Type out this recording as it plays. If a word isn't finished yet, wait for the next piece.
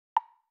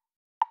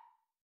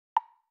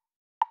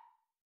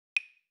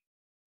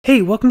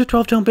Hey, welcome to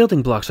 12-Tone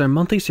Building Blocks, our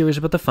monthly series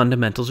about the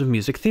fundamentals of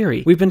music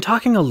theory. We've been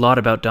talking a lot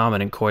about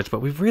dominant chords, but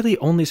we've really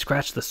only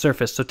scratched the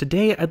surface, so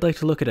today I'd like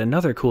to look at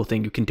another cool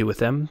thing you can do with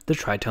them, the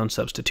tritone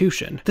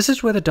substitution. This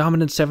is where the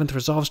dominant seventh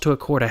resolves to a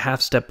chord a half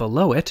step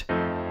below it,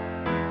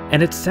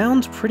 and it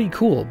sounds pretty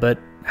cool, but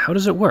how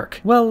does it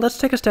work? Well, let's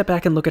take a step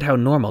back and look at how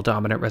normal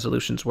dominant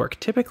resolutions work.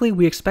 Typically,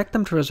 we expect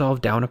them to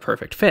resolve down a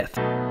perfect fifth.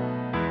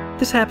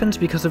 This happens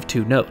because of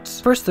two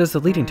notes. First, there's the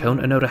leading tone,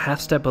 a note a half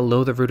step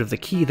below the root of the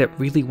key that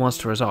really wants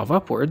to resolve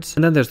upwards,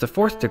 and then there's the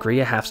fourth degree,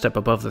 a half step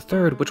above the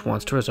third, which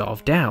wants to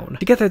resolve down.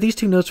 Together, these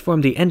two notes form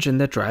the engine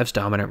that drives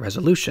dominant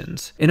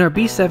resolutions. In our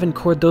B7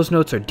 chord, those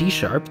notes are D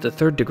sharp, the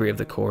third degree of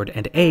the chord,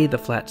 and A, the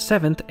flat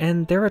seventh,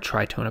 and they're a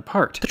tritone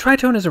apart. The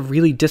tritone is a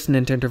really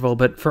dissonant interval,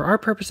 but for our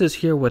purposes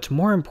here, what's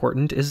more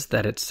important is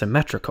that it's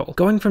symmetrical.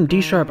 Going from D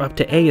sharp up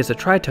to A is a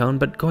tritone,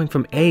 but going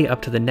from A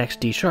up to the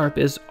next D sharp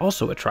is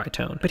also a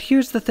tritone. But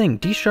here's the thing.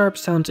 D sharp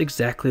sounds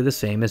exactly the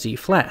same as E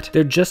flat.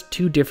 They're just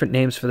two different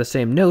names for the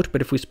same note, but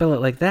if we spell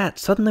it like that,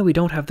 suddenly we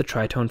don't have the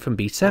tritone from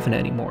B7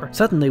 anymore.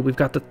 Suddenly we've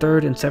got the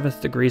third and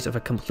seventh degrees of a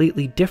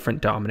completely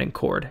different dominant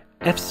chord,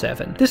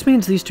 F7. This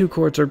means these two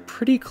chords are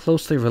pretty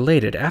closely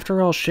related.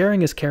 After all,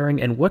 sharing is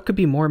caring, and what could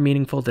be more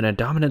meaningful than a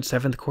dominant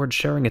seventh chord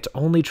sharing its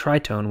only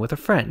tritone with a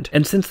friend?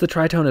 And since the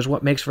tritone is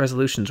what makes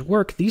resolutions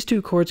work, these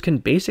two chords can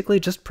basically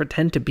just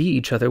pretend to be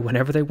each other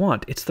whenever they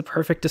want. It's the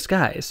perfect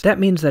disguise. That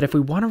means that if we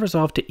want to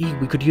resolve to E,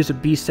 we could use a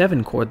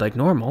B7 chord like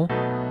normal,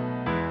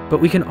 but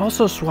we can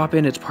also swap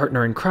in its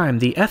partner in crime,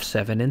 the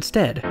F7,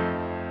 instead.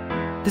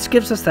 This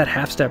gives us that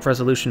half-step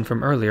resolution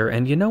from earlier,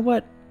 and you know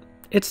what?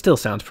 It still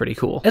sounds pretty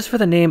cool. As for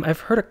the name,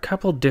 I've heard a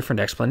couple different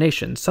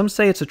explanations. Some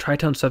say it's a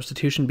tritone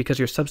substitution because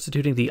you're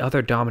substituting the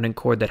other dominant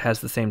chord that has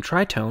the same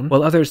tritone,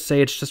 while others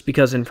say it's just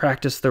because in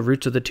practice the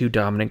roots of the two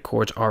dominant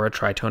chords are a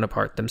tritone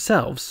apart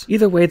themselves.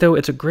 Either way though,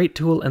 it's a great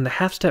tool, and the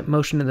half-step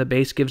motion in the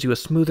bass gives you a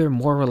smoother,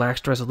 more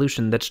relaxed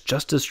resolution that's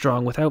just as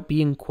strong without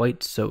being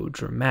quite so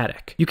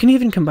dramatic. You can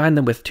even combine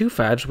them with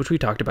 2/5s, which we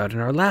talked about in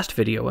our last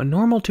video. A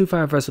normal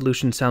 2/5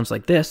 resolution sounds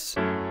like this,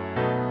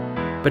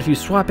 but if you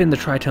swap in the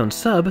tritone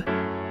sub,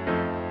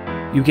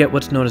 you get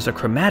what's known as a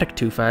chromatic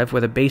 2/5,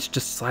 where the bass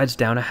just slides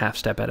down a half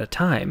step at a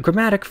time.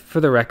 Chromatic, for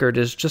the record,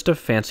 is just a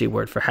fancy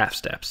word for half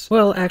steps.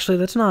 Well, actually,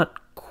 that's not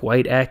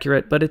quite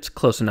accurate, but it's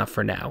close enough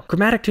for now.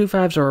 Chromatic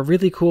 2/5s are a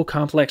really cool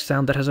complex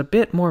sound that has a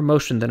bit more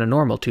motion than a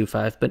normal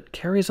 2/5, but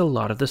carries a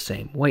lot of the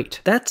same weight.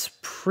 That's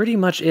pretty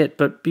much it,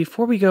 but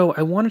before we go,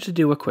 I wanted to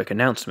do a quick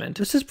announcement.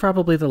 This is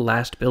probably the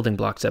last Building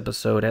Blocks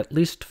episode, at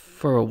least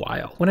for a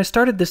while. When I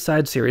started this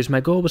side series, my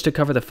goal was to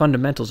cover the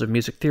fundamentals of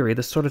music theory,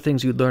 the sort of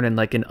things you'd learn in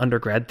like an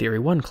undergrad Theory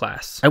 1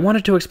 class. I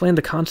wanted to explain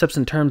the concepts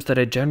and terms that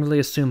I generally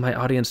assume my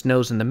audience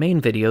knows in the main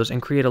videos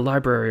and create a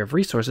library of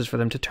resources for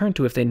them to turn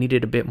to if they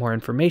needed a bit more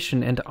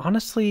information, and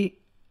honestly,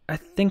 I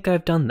think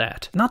I've done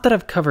that. Not that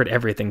I've covered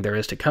everything there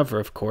is to cover,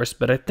 of course,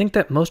 but I think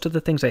that most of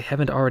the things I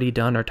haven't already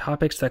done are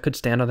topics that could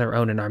stand on their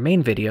own in our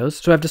main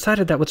videos, so I've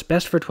decided that what's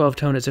best for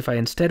 12-Tone is if I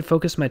instead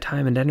focus my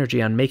time and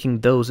energy on making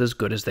those as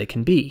good as they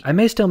can be. I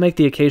may still make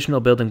the occasional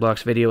Building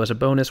Blocks video as a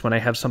bonus when I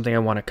have something I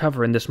want to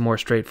cover in this more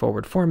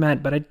straightforward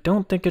format, but I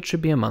don't think it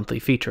should be a monthly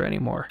feature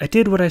anymore. I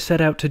did what I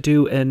set out to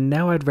do, and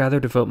now I'd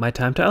rather devote my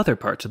time to other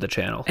parts of the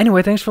channel.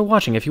 Anyway, thanks for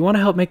watching. If you want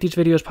to help make these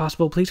videos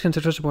possible, please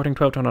consider supporting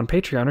 12-Tone on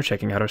Patreon or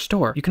checking out our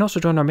store. You can also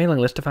join our mailing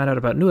list to find out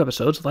about new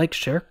episodes. Like,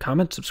 share,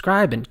 comment,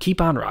 subscribe, and keep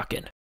on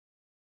rockin'.